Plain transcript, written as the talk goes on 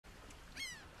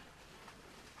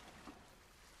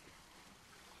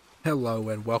Hello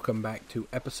and welcome back to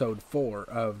episode 4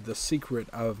 of The Secret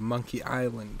of Monkey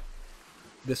Island.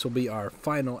 This will be our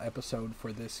final episode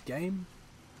for this game,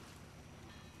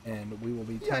 and we will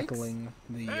be tackling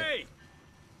the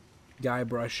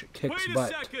Guybrush Kicks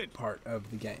Butt part of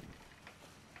the game.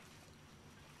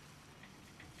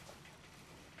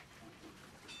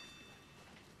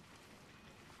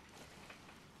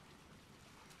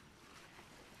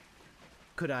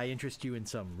 Could I interest you in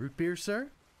some root beer, sir?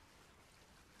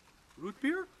 Root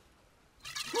beer?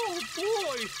 Oh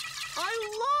boy! I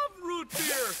love root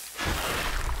beer!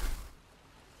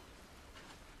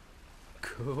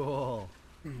 Cool.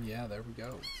 Yeah, there we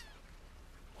go.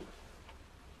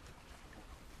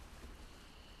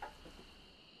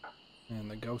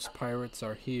 And the ghost pirates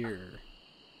are here.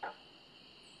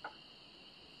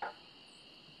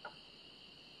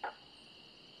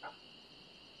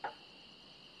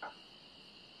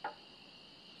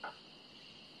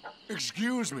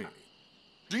 Excuse me.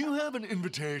 Do you have an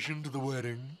invitation to the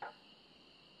wedding?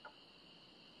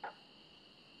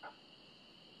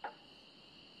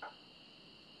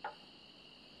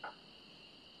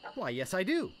 Why, yes, I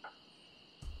do.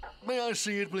 May I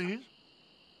see it, please?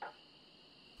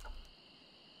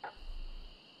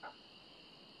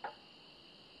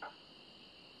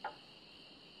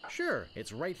 Sure,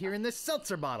 it's right here in this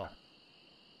seltzer bottle.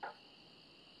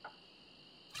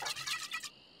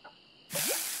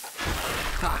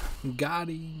 Ha! Got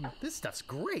him! This stuff's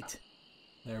great.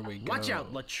 There we go. Watch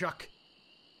out, LeChuck.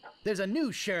 There's a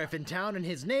new sheriff in town and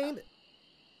his name...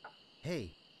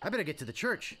 Hey, I better get to the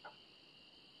church.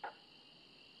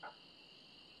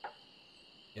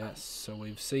 Yes, so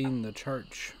we've seen the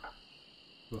church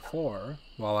before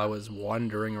while I was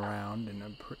wandering around in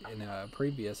a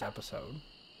previous episode.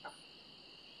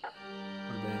 Would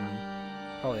have been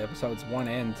probably episodes 1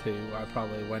 and 2. I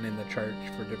probably went in the church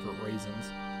for different reasons.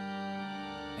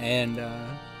 And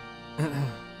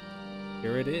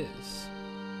here it is.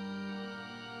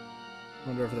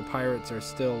 Wonder if the pirates are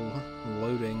still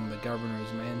looting the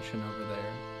governor's mansion over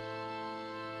there.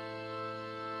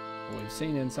 We've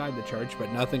seen inside the church,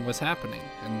 but nothing was happening,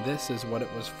 and this is what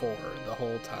it was for the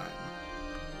whole time.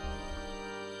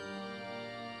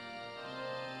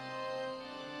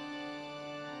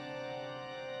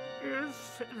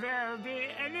 If there be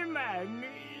any man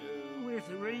with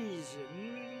reason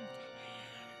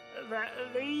that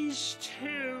these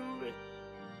two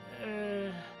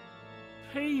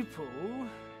people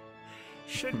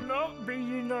should not be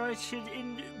united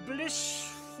in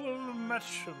blissful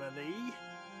matrimony,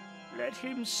 let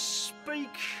him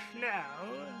speak now,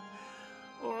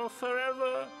 or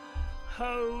forever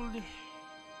hold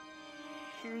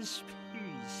his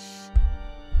peace.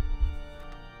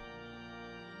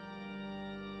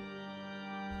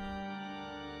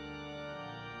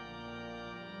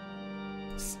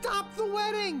 Stop the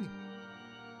wedding!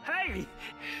 Hey!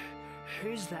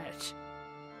 Who's that?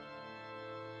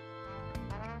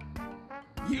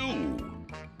 You!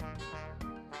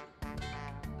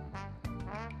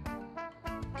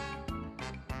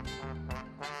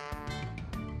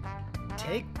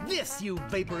 Take this, you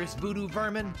vaporous voodoo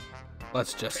vermin!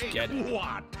 Let's just get it.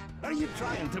 What? Are you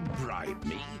trying to bribe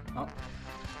me? Oh,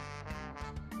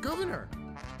 Governor!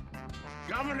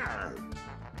 Governor!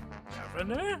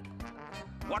 Governor?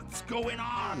 What's going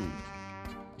on?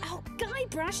 Oh,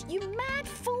 Guybrush, you mad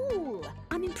fool!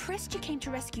 I'm impressed you came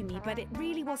to rescue me, but it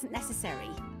really wasn't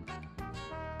necessary.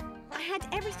 I had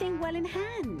everything well in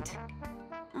hand.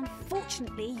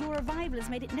 Unfortunately, your arrival has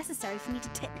made it necessary for me to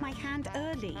tip my hand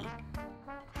early.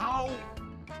 How?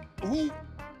 Who?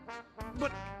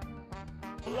 But...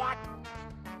 what?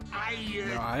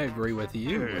 no, I agree with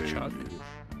you, LeChuck.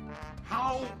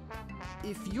 How?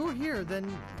 If you're here, then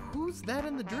who's that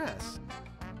in the dress?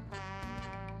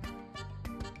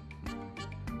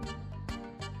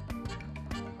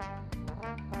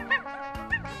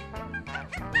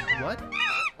 What?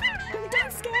 Oh,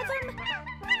 don't scare them!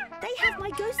 They have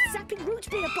my ghost-zapping root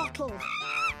beer bottle!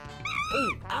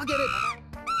 Oh, I'll get it!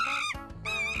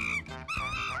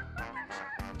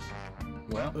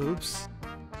 Well, Oops.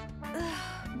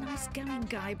 Nice going,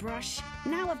 Guybrush.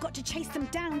 Now I've got to chase them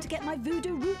down to get my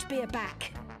voodoo root beer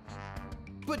back.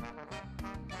 But...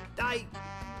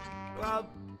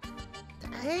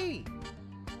 Hey!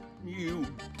 You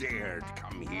dared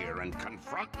come here and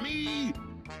confront me?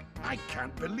 I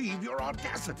can't believe your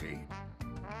audacity.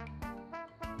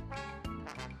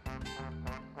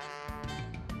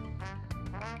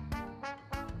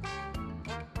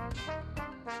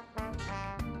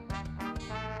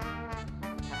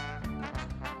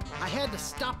 I had to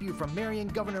stop you from marrying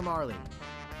Governor Marley.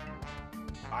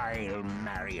 I'll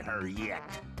marry her yet.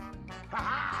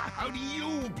 Ha-ha! How do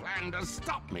you plan to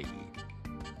stop me?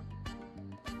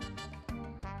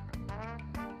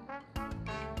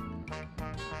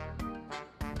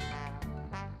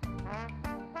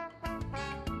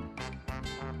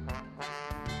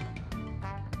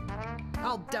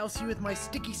 I'll douse you with my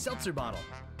sticky seltzer bottle.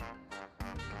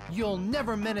 You'll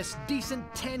never menace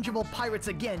decent, tangible pirates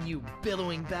again, you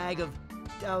billowing bag of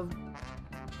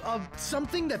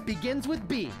something that begins with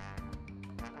B.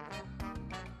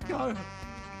 Now,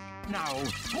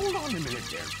 hold on a minute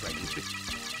there, friend.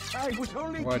 I was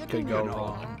only What kidding, could go you know.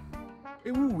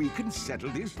 wrong? We can settle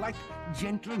this like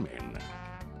gentlemen.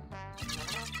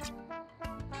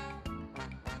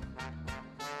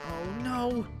 Oh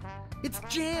no! It's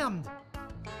jammed!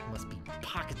 Must be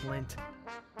pocket lint.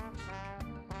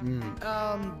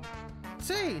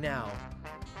 Say now,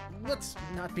 let's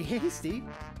not be hasty.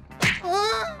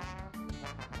 Ah!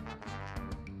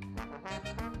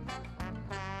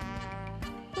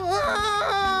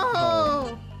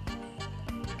 Oh!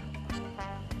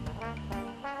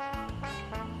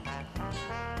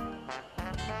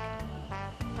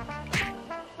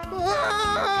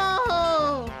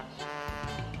 Oh!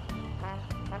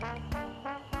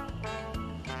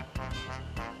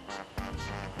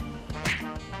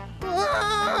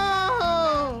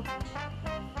 Oh!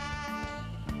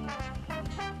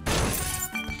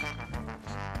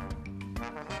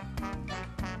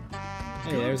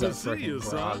 Hey, there's that Good to see you, freaking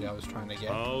frog son. I was trying to get.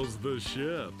 How's the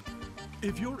ship?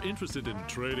 If you're interested in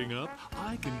trading up,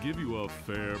 I can give you a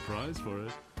fair price for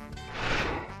it.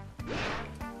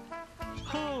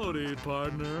 Howdy,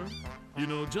 partner. You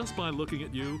know, just by looking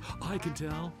at you, I can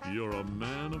tell you're a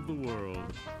man of the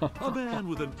world. A man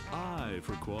with an eye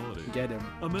for quality. Get him.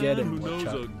 A man Get him, who knows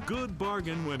LeChuck. a good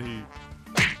bargain when he...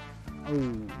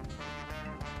 Ooh.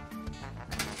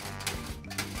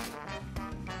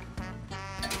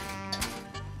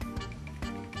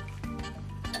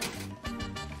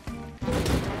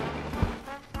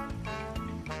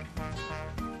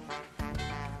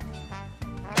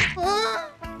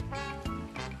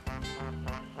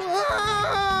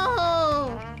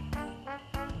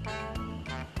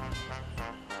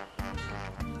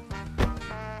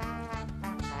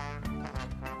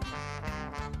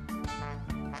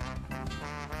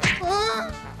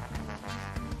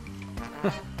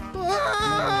 Oh.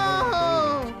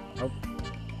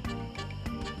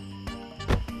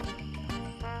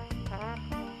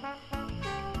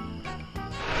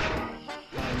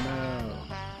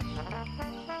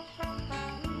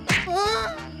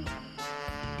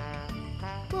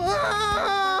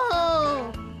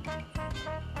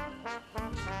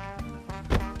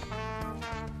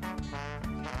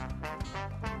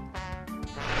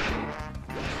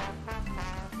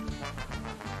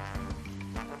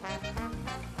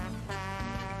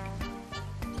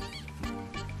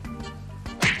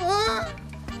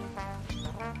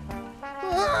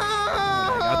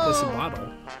 I got this bottle.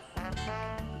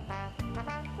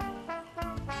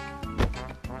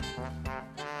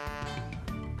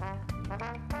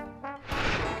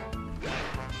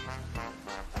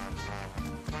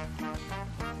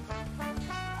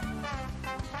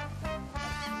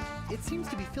 It seems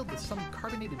to be filled with some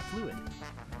carbonated fluid.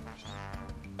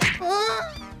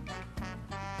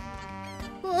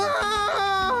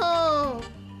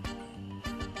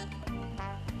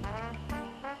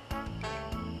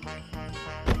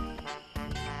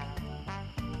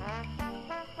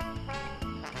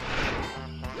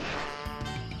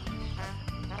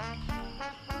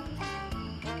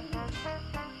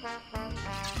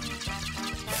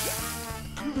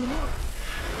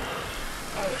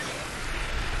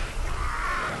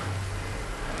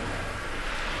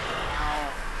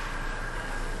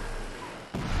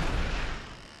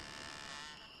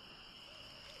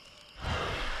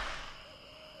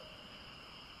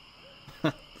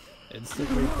 Instant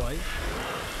replay.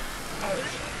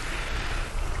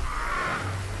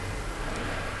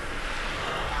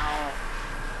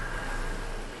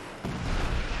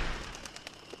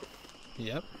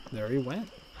 Yep, there he went.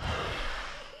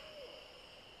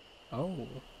 Oh.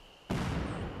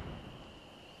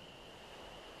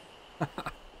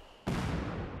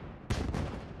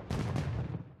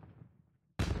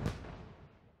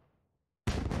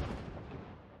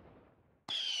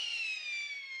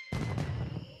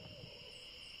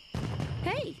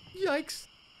 Hey, Yikes!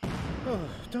 Oh,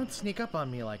 don't sneak up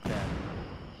on me like that.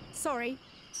 sorry.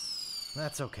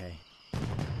 That's okay.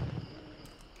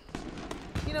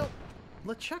 You know,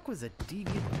 LeChuck was a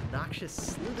deviant, obnoxious,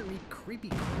 slithery, creepy,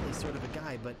 crawly sort of a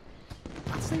guy, but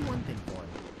I'll say one thing for him.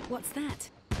 What's that?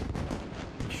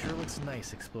 He sure looks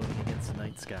nice exploding against the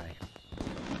night sky.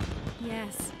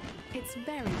 Yes, it's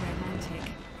very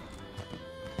romantic.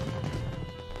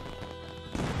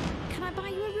 Can I buy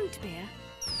you a root beer?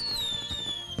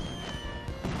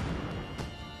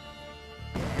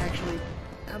 Actually,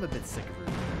 I'm a bit sick of root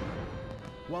beer.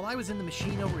 While I was in the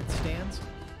machine over at Stan's...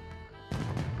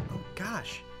 Oh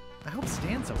gosh, I hope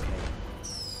Stan's okay.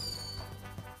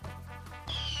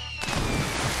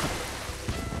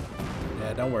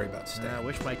 Yeah, don't worry about Stan. I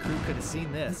wish my crew could have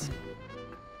seen this.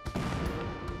 You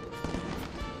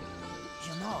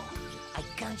know, I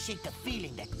can't shake the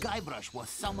feeling that Guybrush was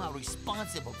somehow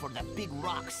responsible for that big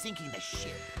rock sinking the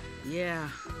ship. Yeah.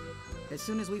 As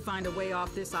soon as we find a way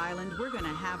off this island, we're gonna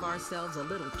have ourselves a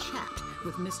little chat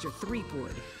with Mr.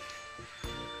 Threepwood.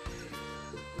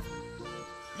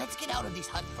 Let's get out of this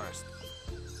hut first.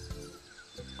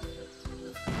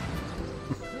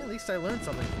 Well, at least I learned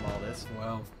something from all this.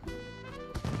 Well,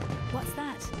 What's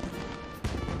that?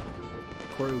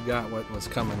 crew got what was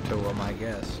coming to them, I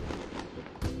guess.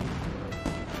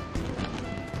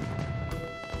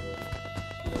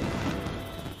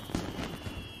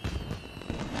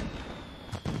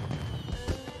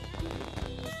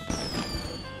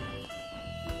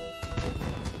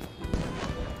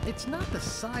 It's not the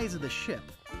size of the ship.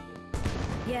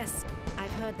 Yes,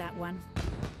 I've heard that one.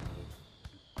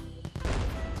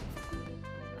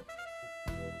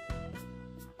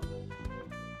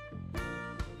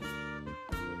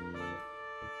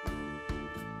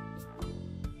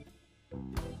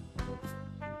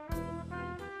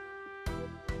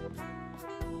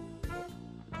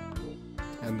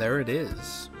 And there it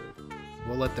is.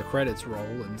 We'll let the credits roll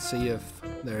and see if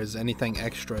there's anything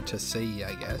extra to see,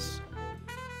 I guess.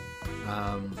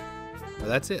 But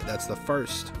that's it. That's the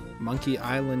first Monkey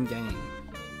Island game.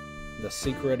 The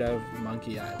Secret of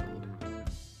Monkey Island.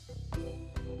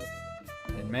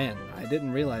 And man, I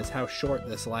didn't realize how short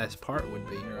this last part would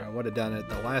be, or I would have done it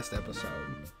the last episode.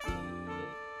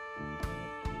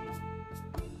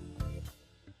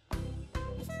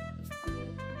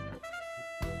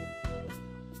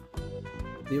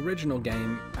 The original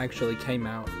game actually came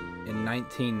out in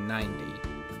 1990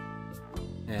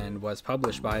 and was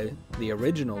published by the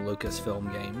original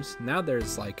Lucasfilm Games. Now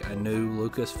there's like a new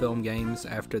Lucasfilm Games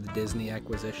after the Disney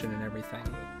acquisition and everything.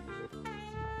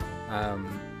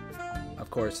 Of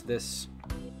course, this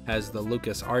has the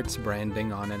LucasArts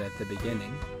branding on it at the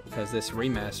beginning, because this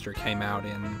remaster came out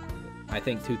in, I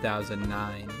think,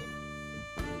 2009.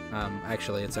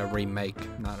 Actually, it's a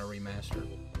remake, not a remaster.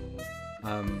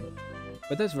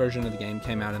 But this version of the game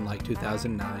came out in like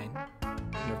 2009.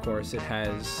 And of course, it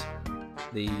has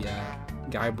the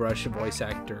Guybrush voice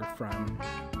actor from,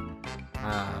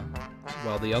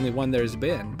 well, the only one there's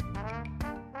been.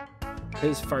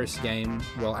 His first game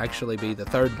will actually be the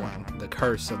third one, The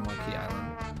Curse of Monkey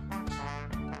Island.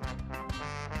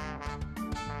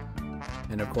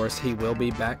 And of course, he will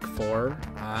be back for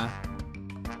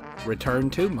Return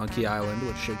to Monkey Island,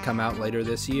 which should come out later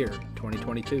this year,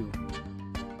 2022.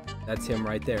 That's him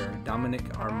right there, Dominic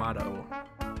Armato.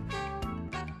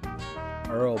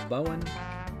 Earl Bowen,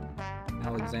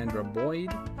 Alexandra Boyd,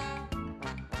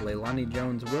 Leilani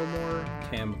Jones-Wilmore,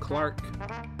 Cam Clark.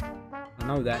 I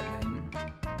know that name.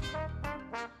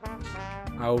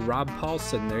 Oh, Rob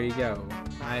Paulson, there you go.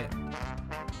 I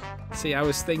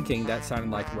was thinking that sounded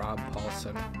like Rob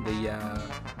Paulson. The,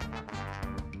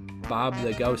 Bob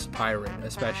the Ghost Pirate,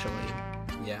 especially.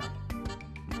 Yeah.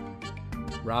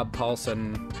 Rob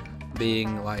Paulson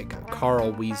being like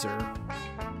Carl Weezer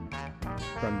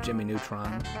from Jimmy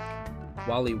Neutron.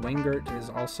 Wally Wingert is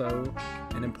also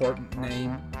an important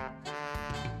name.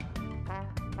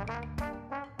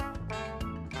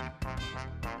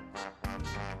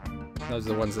 Those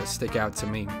are the ones that stick out to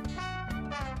me.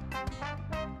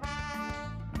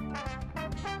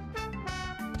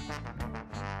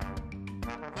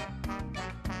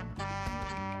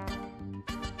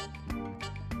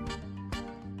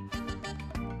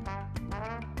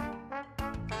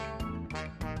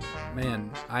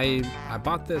 Man, I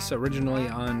bought this originally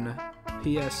on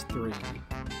PS3,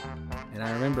 and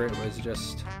I remember it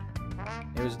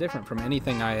was different from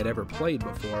anything I had ever played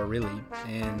before, really,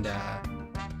 and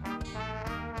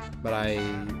but I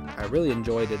really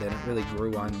enjoyed it, and it really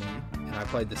grew on me, and I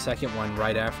played the second one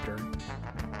right after,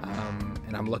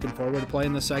 and I'm looking forward to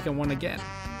playing the second one again.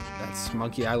 That's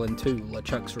Monkey Island 2,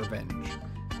 LeChuck's Revenge.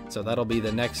 So that'll be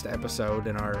the next episode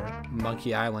in our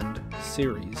Monkey Island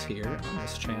series here on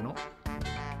this channel.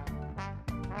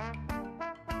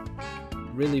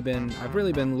 I've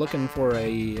really been looking for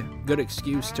a good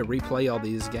excuse to replay all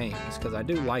these games, because I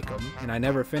do like them, and I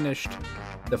never finished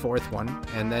the fourth one,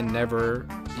 and then never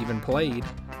even played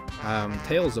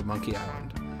Tales of Monkey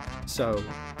Island. So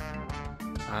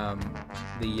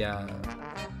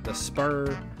the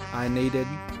spur I needed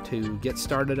to get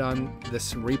started on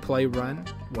this replay run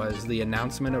was the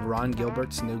announcement of Ron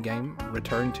Gilbert's new game,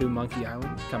 Return to Monkey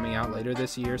Island, coming out later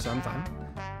this year sometime.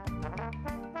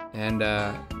 And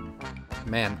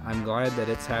man, I'm glad that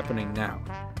it's happening now.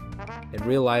 In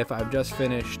real life, I've just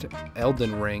finished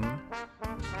Elden Ring,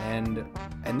 and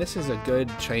this is a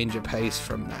good change of pace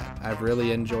from that. I've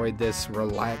really enjoyed this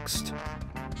relaxed,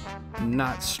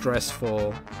 not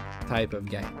stressful type of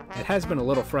game. It has been a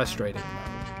little frustrating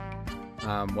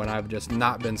though, when I've just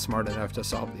not been smart enough to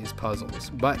solve these puzzles,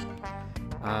 but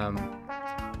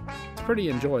it's pretty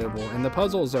enjoyable, and the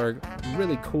puzzles are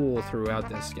really cool throughout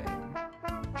this game.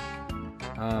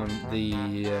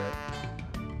 The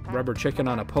rubber chicken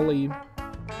on a pulley,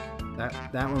 that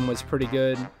one was pretty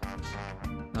good.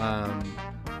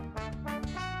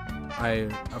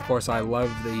 Of course I love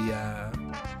the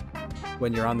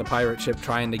when you're on the pirate ship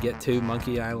trying to get to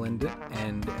Monkey Island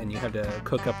and you have to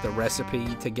cook up the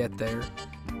recipe to get there.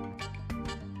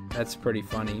 That's pretty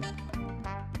funny.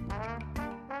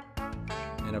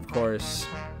 And of course,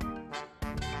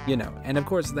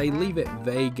 they leave it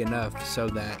vague enough so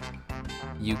that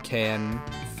you can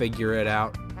figure it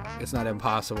out. It's not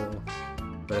impossible,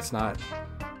 but it's not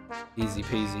easy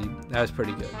peasy. That was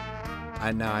pretty good.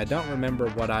 I don't remember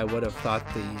what I would have thought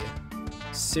the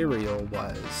cereal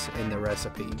was in the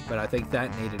recipe, but I think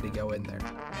that needed to go in there.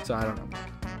 So I don't know.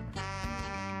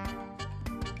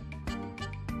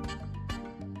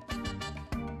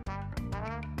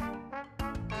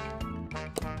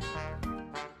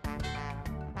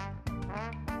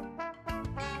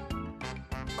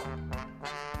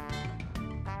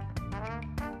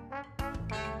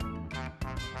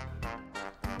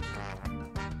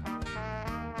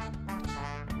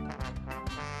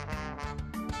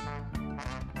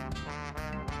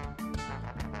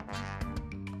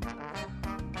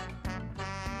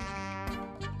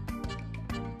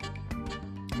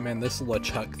 Man, this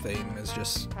LeChuck theme is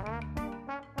just,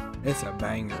 it's a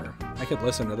banger. I could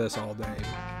listen to this all day.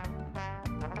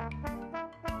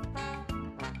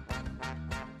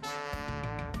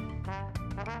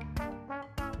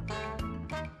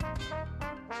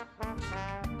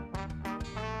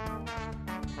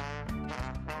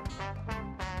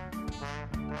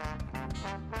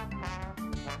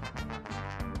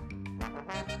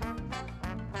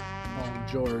 Oh,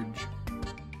 George.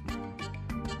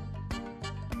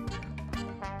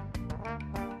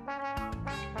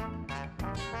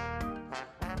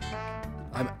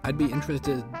 I'd be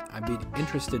interested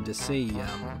to see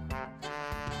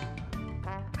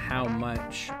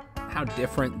how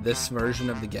different this version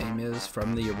of the game is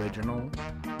from the original,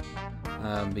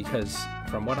 because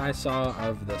from what I saw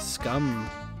of the Scum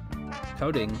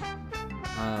coding,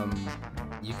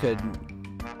 you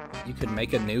could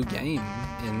make a new game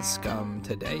in Scum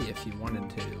today if you wanted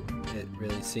to. It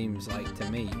really seems like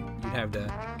to me you'd have to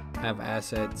have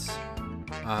assets,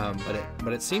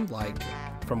 but it seemed like,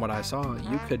 from what I saw,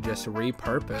 you could just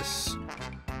repurpose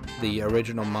the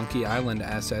original Monkey Island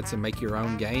assets and make your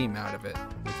own game out of it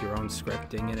with your own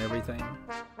scripting and everything.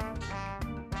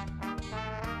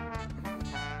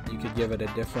 You could give it a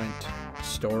different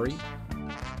story.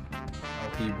 Oh,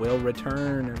 he will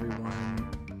return, everyone.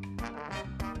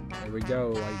 There we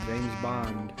go, like James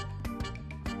Bond.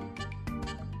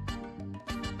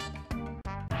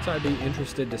 So I'd be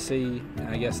interested to see, and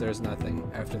I guess there's nothing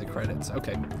after the credits.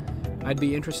 Okay. I'd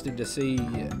be interested to see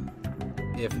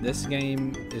if this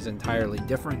game is entirely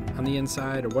different on the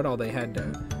inside, or what all they had to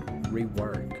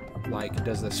rework. Like,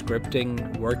 does the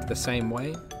scripting work the same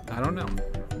way? I don't know.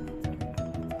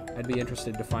 I'd be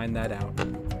interested to find that out.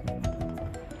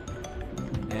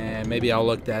 And maybe I'll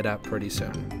look that up pretty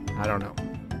soon. I don't know.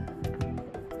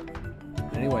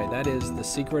 Anyway, that is The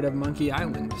Secret of Monkey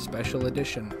Island Special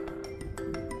Edition.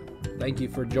 Thank you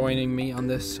for joining me on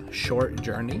this short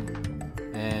journey.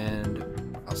 And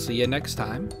I'll see you next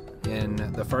time in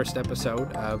the first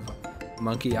episode of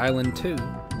Monkey Island 2,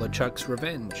 LeChuck's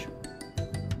Revenge.